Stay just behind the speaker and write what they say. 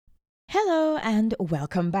Hello and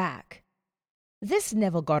welcome back. This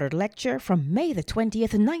Neville Goddard lecture from May the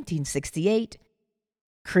 20th, 1968,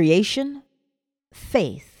 Creation,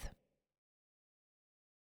 Faith.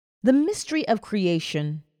 The mystery of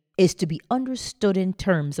creation is to be understood in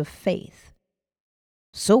terms of faith.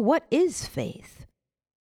 So what is faith?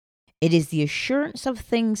 It is the assurance of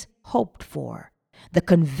things hoped for, the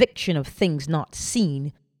conviction of things not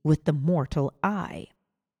seen with the mortal eye.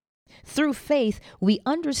 Through faith, we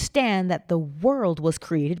understand that the world was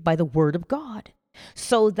created by the Word of God,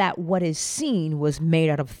 so that what is seen was made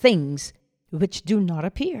out of things which do not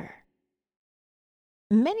appear.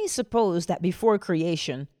 Many suppose that before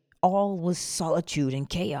creation, all was solitude and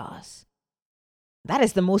chaos. That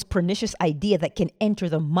is the most pernicious idea that can enter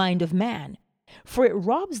the mind of man, for it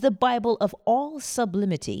robs the Bible of all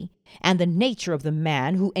sublimity and the nature of the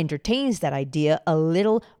man who entertains that idea a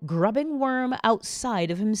little grubbing worm outside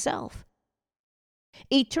of himself.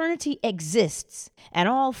 Eternity exists, and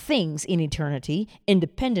all things in eternity,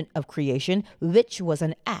 independent of creation, which was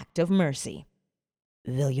an act of mercy.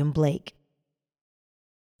 William Blake.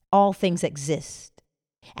 All things exist,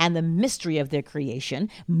 and the mystery of their creation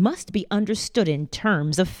must be understood in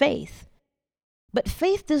terms of faith. But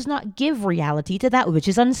faith does not give reality to that which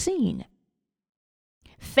is unseen.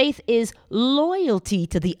 Faith is loyalty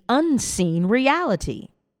to the unseen reality.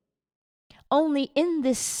 Only in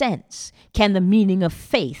this sense can the meaning of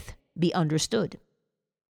faith be understood.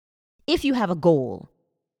 If you have a goal,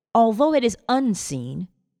 although it is unseen,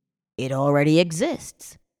 it already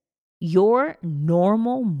exists. Your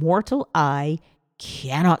normal mortal eye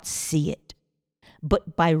cannot see it.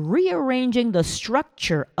 But by rearranging the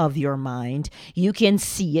structure of your mind, you can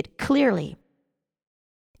see it clearly.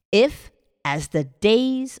 If, as the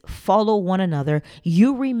days follow one another,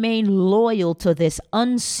 you remain loyal to this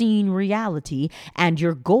unseen reality and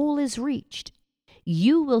your goal is reached,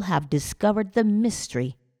 you will have discovered the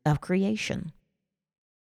mystery of creation.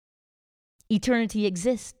 Eternity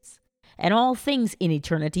exists, and all things in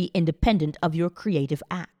eternity independent of your creative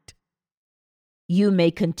act. You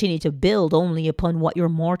may continue to build only upon what your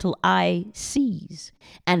mortal eye sees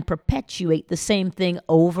and perpetuate the same thing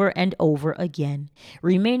over and over again,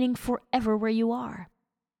 remaining forever where you are.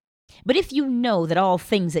 But if you know that all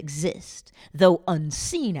things exist, though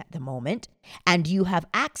unseen at the moment, and you have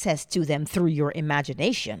access to them through your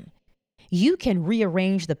imagination, you can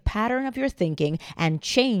rearrange the pattern of your thinking and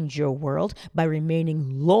change your world by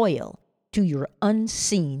remaining loyal to your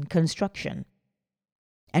unseen construction.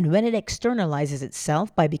 And when it externalizes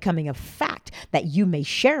itself by becoming a fact that you may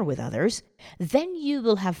share with others, then you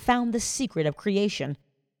will have found the secret of creation,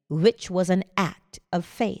 which was an act of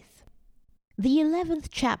faith. The 11th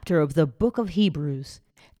chapter of the book of Hebrews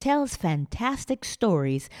tells fantastic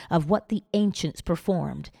stories of what the ancients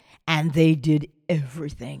performed, and they did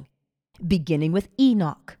everything. Beginning with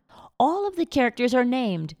Enoch, all of the characters are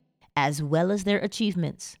named, as well as their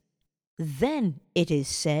achievements. Then, it is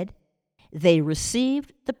said, they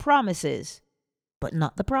received the promises, but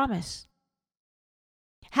not the promise.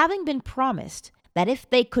 Having been promised that if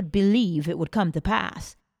they could believe it would come to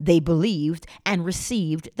pass, they believed and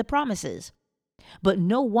received the promises. But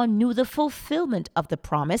no one knew the fulfillment of the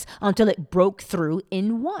promise until it broke through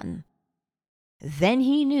in one. Then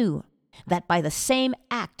he knew that by the same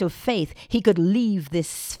act of faith he could leave this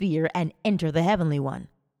sphere and enter the heavenly one.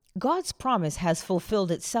 God's promise has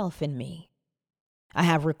fulfilled itself in me. I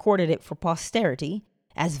have recorded it for posterity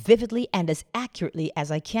as vividly and as accurately as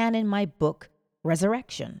I can in my book,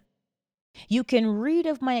 Resurrection. You can read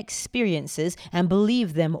of my experiences and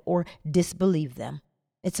believe them or disbelieve them.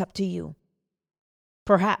 It's up to you.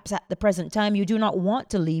 Perhaps at the present time you do not want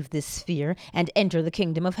to leave this sphere and enter the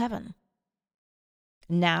kingdom of heaven.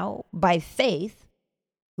 Now, by faith,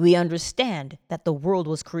 we understand that the world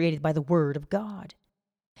was created by the Word of God,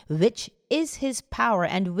 which is His power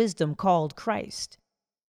and wisdom called Christ.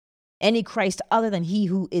 Any Christ other than He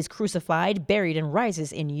who is crucified, buried, and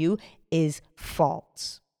rises in you is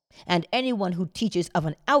false. And anyone who teaches of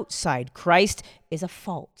an outside Christ is a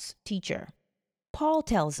false teacher. Paul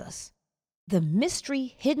tells us, the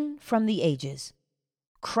mystery hidden from the ages,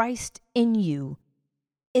 Christ in you,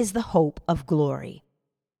 is the hope of glory.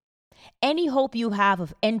 Any hope you have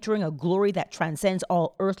of entering a glory that transcends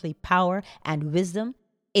all earthly power and wisdom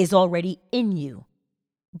is already in you,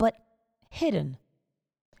 but hidden.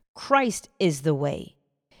 Christ is the way,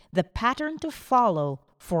 the pattern to follow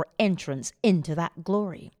for entrance into that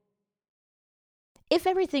glory. If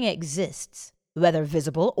everything exists, whether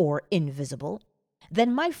visible or invisible,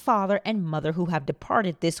 then my father and mother who have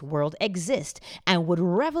departed this world exist and would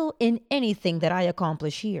revel in anything that I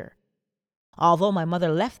accomplish here. Although my mother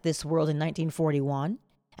left this world in 1941,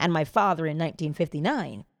 and my father in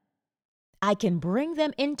 1959. I can bring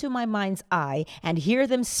them into my mind's eye and hear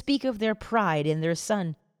them speak of their pride in their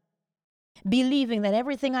son. Believing that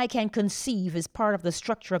everything I can conceive is part of the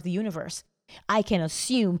structure of the universe, I can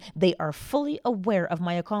assume they are fully aware of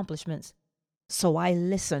my accomplishments. So I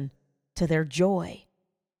listen to their joy.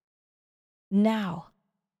 Now,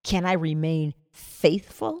 can I remain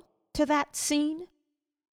faithful to that scene?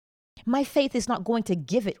 My faith is not going to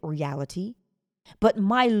give it reality, but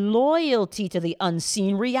my loyalty to the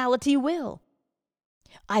unseen reality will.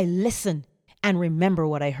 I listen and remember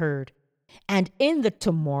what I heard, and in the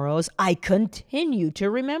tomorrows I continue to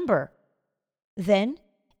remember. Then,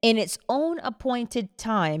 in its own appointed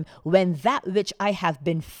time, when that which I have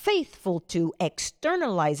been faithful to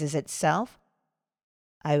externalizes itself,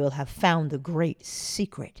 I will have found the great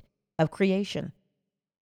secret of creation.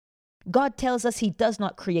 God tells us He does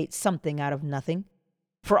not create something out of nothing,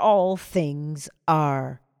 for all things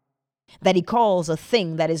are. That He calls a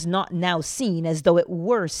thing that is not now seen as though it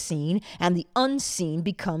were seen, and the unseen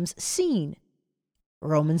becomes seen.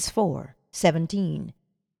 Romans 4:17.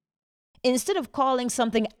 Instead of calling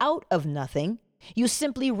something out of nothing, you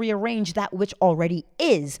simply rearrange that which already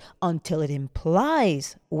is until it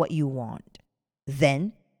implies what you want.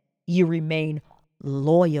 Then you remain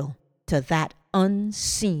loyal to that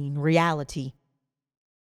unseen reality.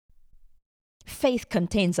 Faith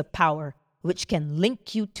contains a power which can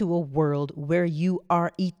link you to a world where you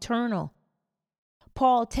are eternal.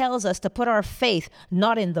 Paul tells us to put our faith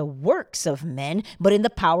not in the works of men, but in the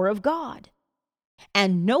power of God.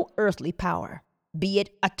 And no earthly power, be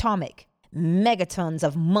it atomic, megatons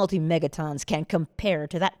of multi-megatons, can compare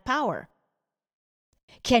to that power.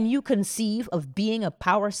 Can you conceive of being a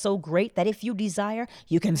power so great that if you desire,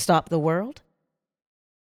 you can stop the world?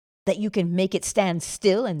 That you can make it stand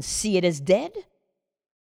still and see it as dead?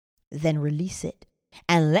 Then release it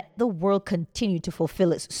and let the world continue to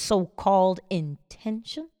fulfill its so-called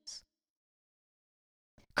intentions?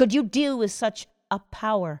 Could you deal with such a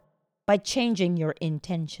power by changing your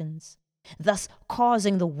intentions, thus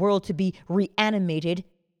causing the world to be reanimated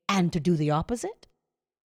and to do the opposite?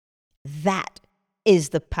 That is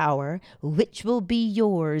the power which will be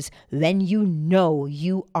yours when you know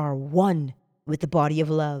you are one with the body of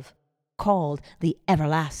love, called the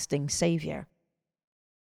everlasting Savior.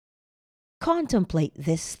 Contemplate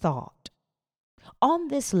this thought. On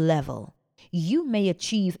this level, you may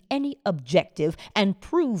achieve any objective and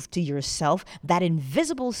prove to yourself that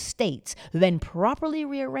invisible states, when properly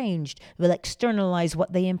rearranged, will externalize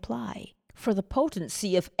what they imply. For the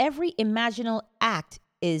potency of every imaginal act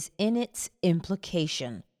is in its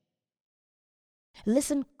implication.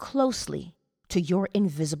 Listen closely to your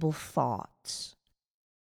invisible thoughts.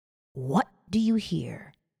 What do you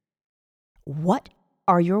hear? What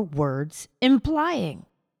are your words implying?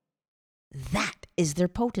 That is their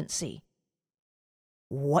potency.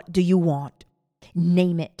 What do you want?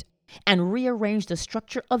 Name it and rearrange the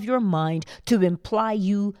structure of your mind to imply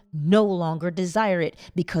you no longer desire it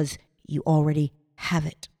because you already have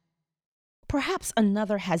it. Perhaps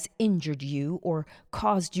another has injured you or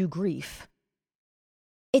caused you grief.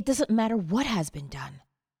 It doesn't matter what has been done.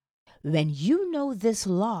 When you know this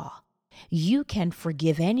law, you can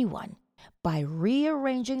forgive anyone by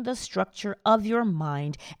rearranging the structure of your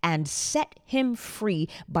mind and set him free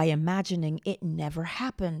by imagining it never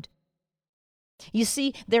happened. You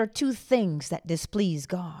see, there are two things that displease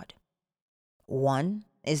God. One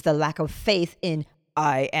is the lack of faith in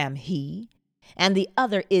I am He, and the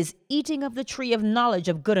other is eating of the tree of knowledge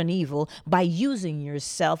of good and evil by using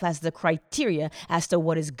yourself as the criteria as to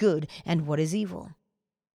what is good and what is evil.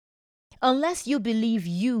 Unless you believe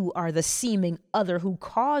you are the seeming other who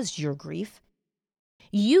caused your grief,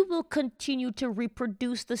 you will continue to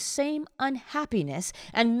reproduce the same unhappiness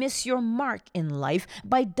and miss your mark in life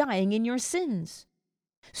by dying in your sins.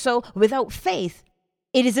 So, without faith,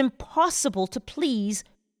 it is impossible to please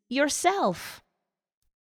yourself.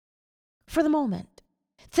 For the moment,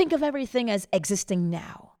 think of everything as existing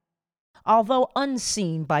now. Although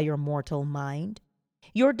unseen by your mortal mind,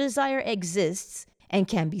 your desire exists and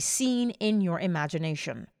can be seen in your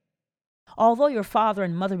imagination. Although your father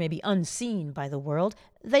and mother may be unseen by the world,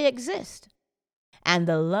 they exist. And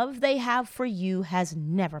the love they have for you has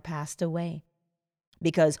never passed away,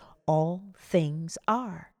 because all things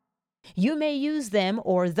are. You may use them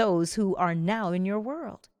or those who are now in your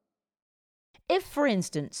world. If, for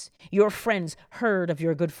instance, your friends heard of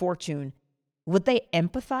your good fortune, would they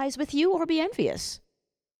empathize with you or be envious?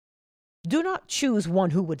 Do not choose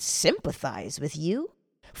one who would sympathize with you,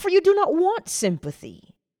 for you do not want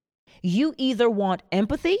sympathy. You either want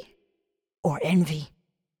empathy or envy.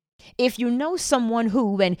 If you know someone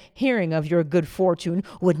who, when hearing of your good fortune,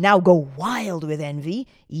 would now go wild with envy,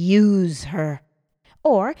 use her.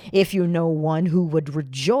 Or if you know one who would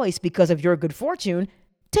rejoice because of your good fortune,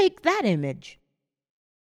 take that image.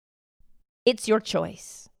 It's your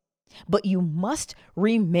choice. But you must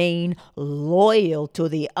remain loyal to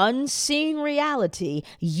the unseen reality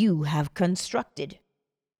you have constructed.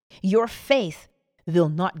 Your faith will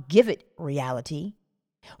not give it reality,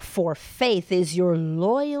 for faith is your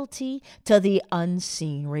loyalty to the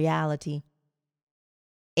unseen reality.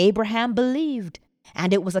 Abraham believed,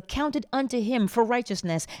 and it was accounted unto him for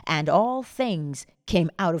righteousness, and all things came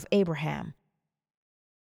out of Abraham.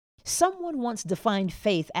 Someone once defined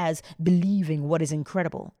faith as believing what is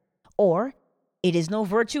incredible, or it is no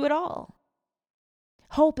virtue at all.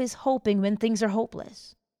 Hope is hoping when things are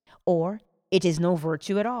hopeless, or it is no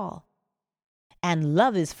virtue at all. And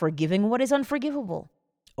love is forgiving what is unforgivable,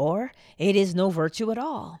 or it is no virtue at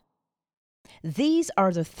all. These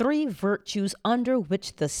are the three virtues under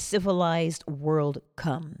which the civilized world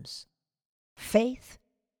comes: faith,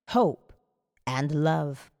 hope, and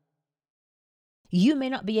love. You may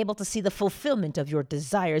not be able to see the fulfillment of your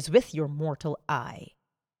desires with your mortal eye.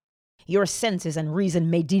 Your senses and reason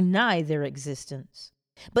may deny their existence.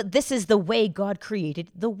 But this is the way God created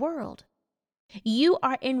the world. You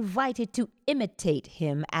are invited to imitate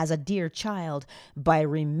him as a dear child by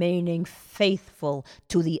remaining faithful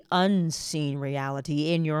to the unseen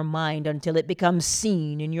reality in your mind until it becomes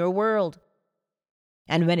seen in your world.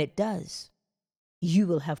 And when it does, you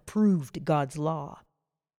will have proved God's law.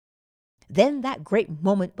 Then that great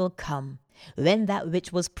moment will come when that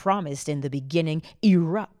which was promised in the beginning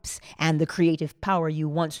erupts and the creative power you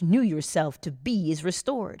once knew yourself to be is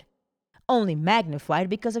restored, only magnified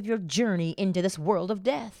because of your journey into this world of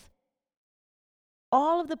death.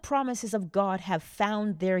 All of the promises of God have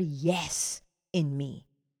found their yes in me.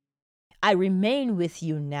 I remain with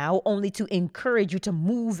you now only to encourage you to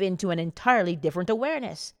move into an entirely different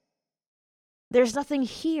awareness. There's nothing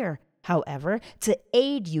here, however, to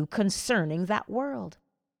aid you concerning that world.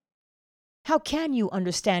 How can you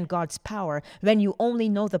understand God's power when you only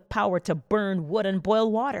know the power to burn wood and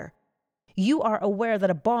boil water? You are aware that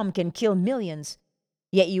a bomb can kill millions,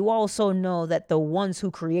 yet you also know that the ones who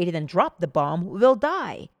created and dropped the bomb will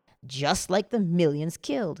die, just like the millions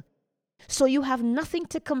killed. So you have nothing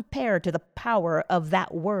to compare to the power of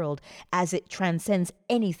that world as it transcends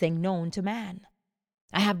anything known to man.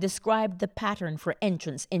 I have described the pattern for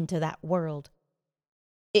entrance into that world.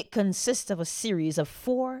 It consists of a series of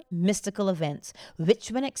 4 mystical events,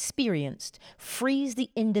 which, when experienced, frees the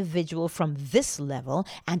individual from this level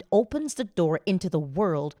and opens the door into the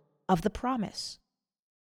world of the promise.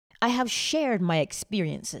 I have shared my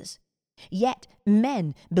experiences. Yet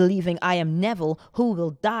men, believing I am Neville, who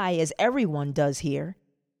will die as everyone does here,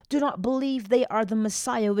 do not believe they are the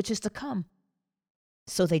Messiah which is to come.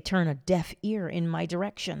 So they turn a deaf ear in my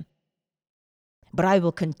direction. But I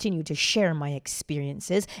will continue to share my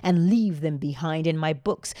experiences and leave them behind in my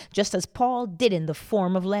books, just as Paul did in the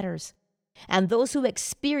form of letters. And those who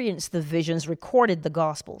experienced the visions recorded the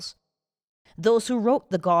Gospels. Those who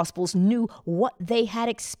wrote the Gospels knew what they had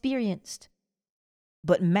experienced.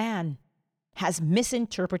 But man has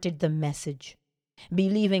misinterpreted the message,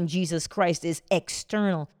 believing Jesus Christ is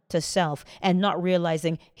external to self and not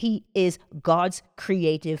realizing he is God's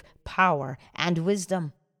creative power and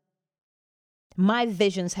wisdom. My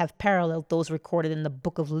visions have paralleled those recorded in the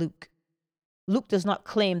book of Luke. Luke does not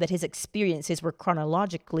claim that his experiences were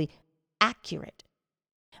chronologically accurate,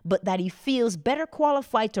 but that he feels better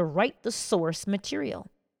qualified to write the source material.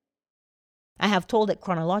 I have told it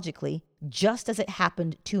chronologically, just as it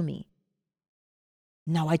happened to me.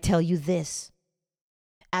 Now I tell you this: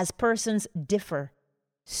 as persons differ,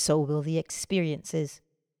 so will the experiences.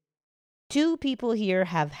 2 people here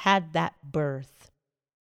have had that birth.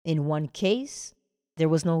 In one case, there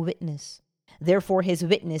was no witness. Therefore, his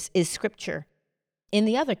witness is Scripture. In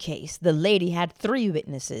the other case, the lady had 3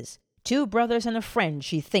 witnesses, 2 brothers and a friend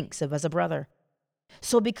she thinks of as a brother.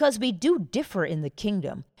 So because we do differ in the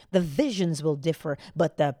kingdom, the visions will differ,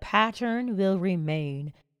 but the pattern will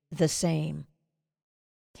remain the same.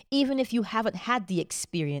 Even if you haven't had the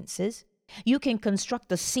experiences, you can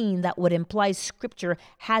construct a scene that would imply Scripture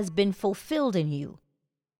has been fulfilled in you.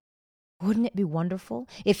 Wouldn't it be wonderful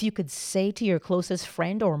if you could say to your closest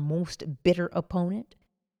friend or most bitter opponent,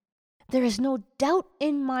 "There is no doubt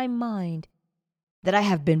in my mind that I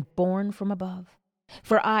have been born from above,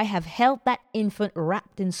 for I have held that infant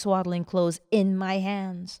wrapped in swaddling clothes in my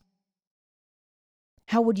hands"?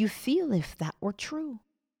 How would you feel if that were true?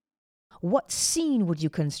 What scene would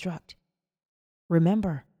you construct?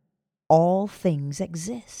 Remember, all things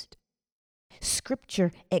exist.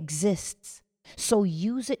 Scripture exists, so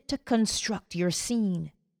use it to construct your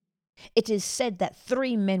scene. It is said that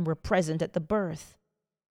 3 men were present at the birth.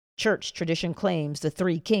 Church tradition claims the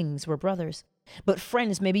 3 kings were brothers, but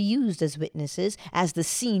friends may be used as witnesses, as the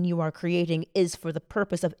scene you are creating is for the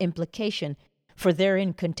purpose of implication, for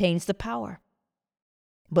therein contains the power.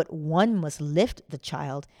 But one must lift the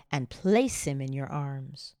child and place him in your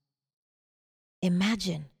arms.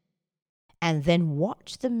 Imagine, and then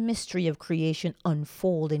watch the mystery of creation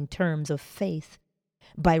unfold in terms of faith,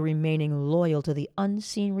 by remaining loyal to the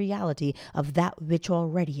unseen reality of that which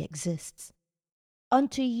already exists.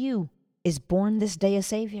 Unto you is born this day a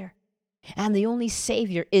Savior, and the only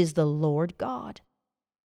Savior is the Lord God.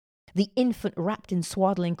 The infant wrapped in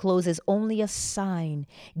swaddling clothes is only a sign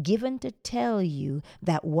given to tell you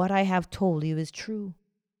that what I have told you is true.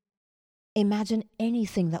 Imagine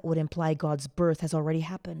anything that would imply God's birth has already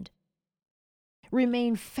happened.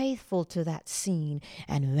 Remain faithful to that scene,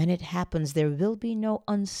 and when it happens, there will be no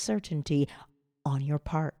uncertainty on your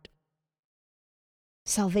part.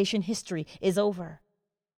 Salvation history is over.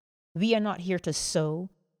 We are not here to sow,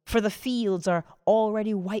 for the fields are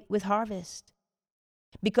already white with harvest.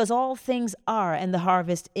 Because all things are and the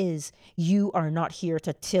harvest is, you are not here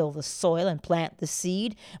to till the soil and plant the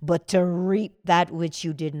seed, but to reap that which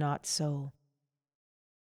you did not sow.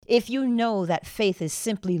 If you know that faith is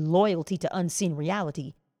simply loyalty to unseen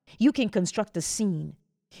reality, you can construct a scene,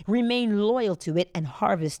 remain loyal to it, and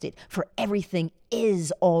harvest it, for everything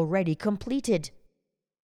is already completed.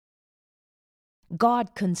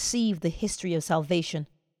 God conceived the history of salvation,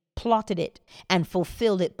 plotted it, and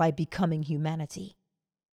fulfilled it by becoming humanity.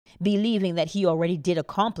 Believing that he already did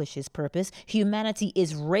accomplish his purpose, humanity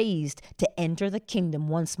is raised to enter the kingdom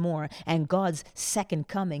once more, and God's second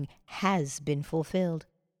coming has been fulfilled.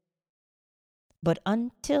 But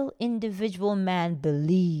until individual man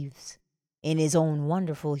believes in his own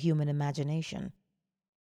wonderful human imagination,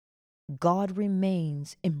 God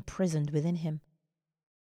remains imprisoned within him.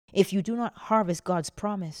 If you do not harvest God's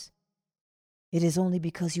promise, it is only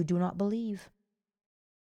because you do not believe.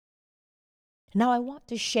 Now I want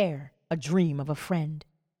to share a dream of a friend,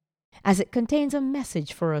 as it contains a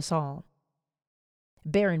message for us all.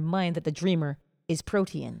 Bear in mind that the dreamer is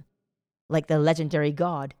Protean, like the legendary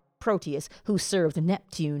god Proteus, who served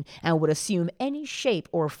Neptune and would assume any shape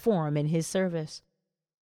or form in his service.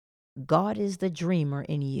 God is the dreamer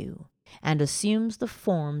in you and assumes the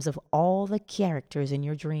forms of all the characters in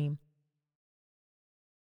your dream.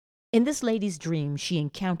 In this lady's dream, she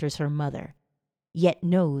encounters her mother, yet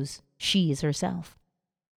knows she is herself.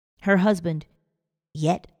 Her husband,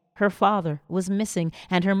 yet her father, was missing,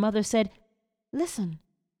 and her mother said, "Listen,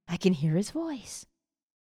 I can hear his voice."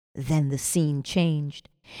 Then the scene changed,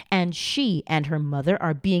 and she and her mother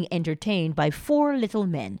are being entertained by 4 little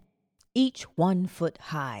men, each 1 foot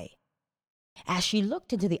high. As she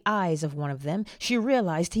looked into the eyes of one of them, she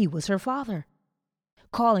realized he was her father.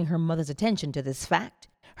 Calling her mother's attention to this fact,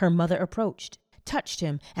 her mother approached, touched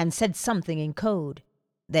him, and said something in code.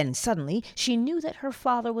 Then suddenly she knew that her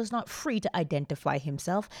father was not free to identify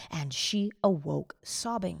himself, and she awoke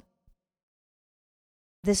sobbing.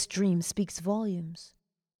 This dream speaks volumes.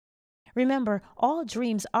 Remember, all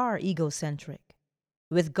dreams are egocentric,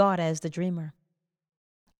 with God as the dreamer.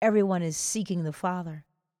 Everyone is seeking the Father,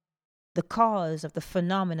 the cause of the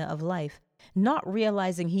phenomena of life, not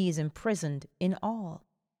realizing he is imprisoned in all.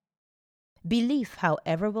 Belief,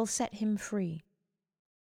 however, will set him free.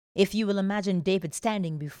 If you will imagine David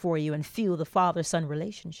standing before you and feel the father-son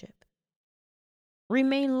relationship,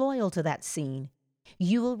 remain loyal to that scene.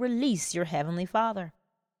 You will release your heavenly Father.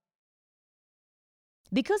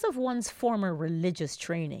 Because of one's former religious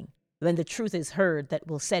training, when the truth is heard that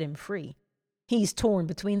will set him free, he's torn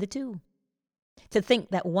between the two. To think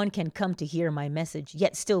that one can come to hear my message,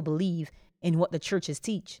 yet still believe in what the churches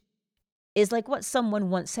teach, is like what someone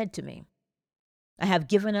once said to me. I have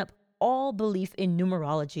given up all belief in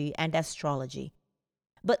numerology and astrology.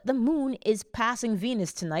 But the moon is passing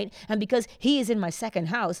Venus tonight, and because he is in my second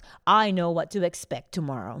house, I know what to expect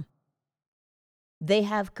tomorrow. They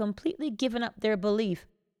have completely given up their belief,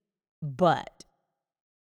 but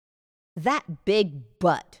that big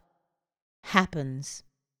but happens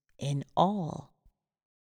in all.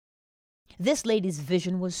 This lady's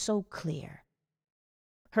vision was so clear.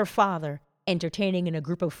 Her father, entertaining in a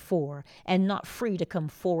group of 4 and not free to come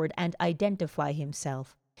forward and identify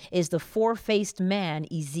himself, is the 4-faced man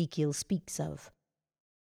Ezekiel speaks of.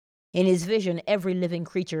 In his vision, every living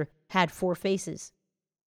creature had 4 faces.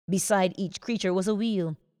 Beside each creature was a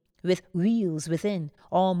wheel, with wheels within,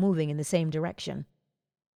 all moving in the same direction.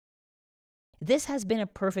 This has been a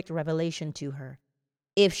perfect revelation to her,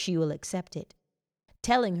 if she will accept it,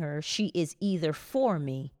 telling her she is either for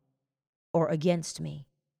me or against me.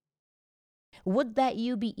 Would that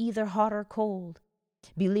you be either hot or cold,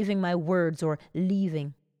 believing my words or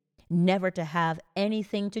leaving, never to have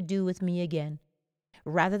anything to do with me again,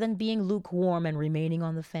 rather than being lukewarm and remaining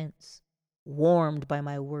on the fence, warmed by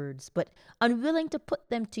my words, but unwilling to put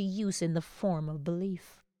them to use in the form of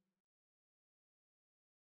belief.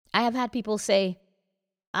 I have had people say,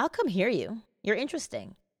 I'll come hear you. You're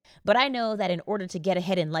interesting. But I know that in order to get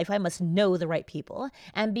ahead in life, I must know the right people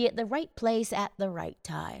and be at the right place at the right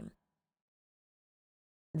time.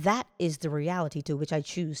 That is the reality to which I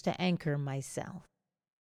choose to anchor myself.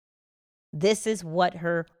 This is what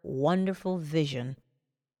her wonderful vision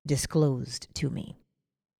disclosed to me.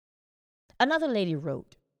 Another lady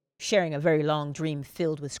wrote, sharing a very long dream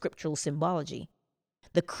filled with scriptural symbology,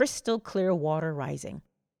 the crystal clear water rising,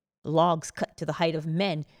 logs cut to the height of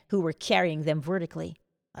men who were carrying them vertically,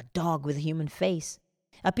 a dog with a human face,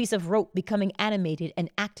 a piece of rope becoming animated and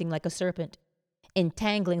acting like a serpent,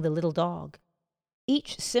 entangling the little dog.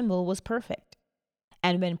 Each symbol was perfect,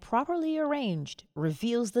 and when properly arranged,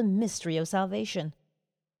 reveals the mystery of salvation.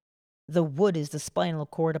 The wood is the spinal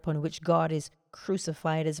cord upon which God is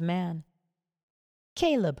crucified as man.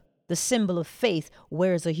 Caleb, the symbol of faith,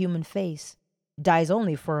 wears a human face, dies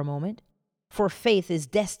only for a moment, for faith is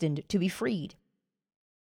destined to be freed.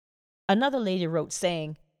 Another lady wrote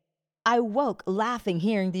saying, I woke laughing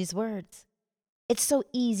hearing these words. It's so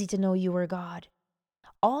easy to know you are God.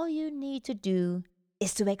 All you need to do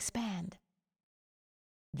is to expand.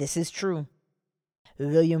 This is true.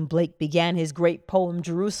 William Blake began his great poem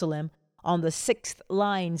Jerusalem on the 6th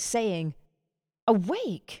line saying,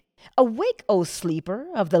 Awake, awake, O sleeper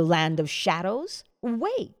of the land of shadows,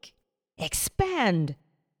 wake, expand.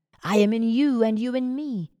 I am in you and you in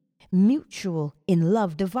me, mutual in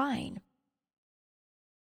love divine.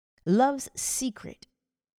 Love's secret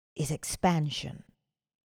is expansion.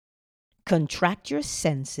 Contract your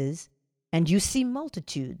senses and you see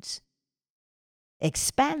multitudes.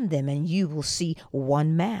 Expand them and you will see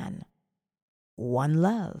one man, one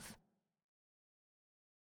love.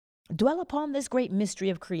 Dwell upon this great mystery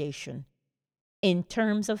of creation in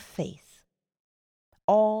terms of faith.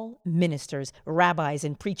 All ministers, rabbis,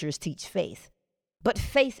 and preachers teach faith. But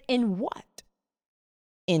faith in what?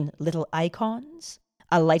 In little icons?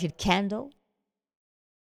 A lighted candle?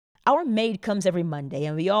 Our maid comes every Monday,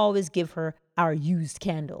 and we always give her our used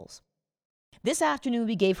candles. This afternoon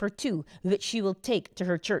we gave her 2, which she will take to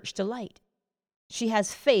her church to light. She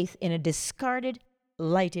has faith in a discarded,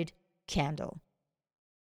 lighted candle.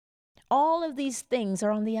 All of these things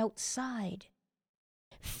are on the outside.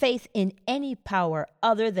 Faith in any power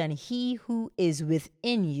other than he who is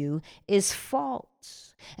within you is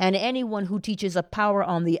false, and anyone who teaches a power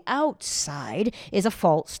on the outside is a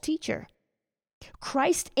false teacher.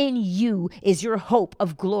 Christ in you is your hope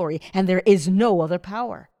of glory, and there is no other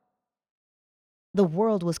power. The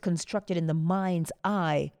world was constructed in the mind's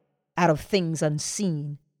eye out of things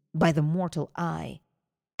unseen by the mortal eye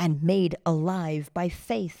and made alive by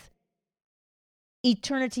faith.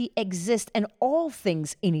 Eternity exists and all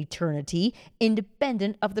things in eternity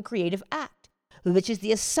independent of the creative act, which is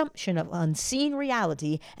the assumption of unseen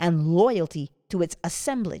reality and loyalty to its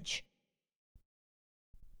assemblage.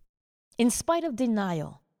 In spite of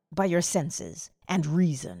denial by your senses and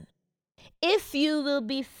reason, if you will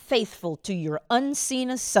be faithful to your unseen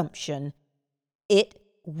assumption, it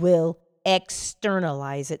will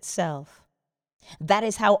externalize itself. That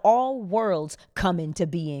is how all worlds come into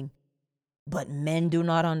being. But men do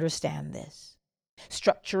not understand this.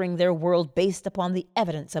 Structuring their world based upon the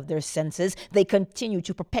evidence of their senses, they continue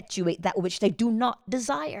to perpetuate that which they do not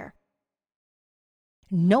desire.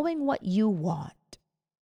 Knowing what you want,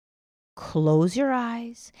 close your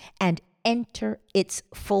eyes and enter its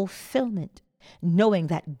fulfillment, knowing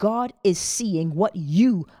that God is seeing what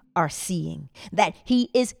you are seeing, that He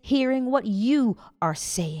is hearing what you are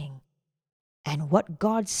saying, and what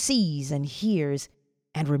God sees and hears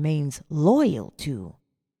and remains loyal to,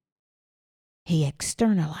 He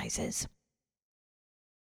externalizes.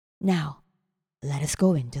 Now, let us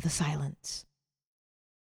go into the silence.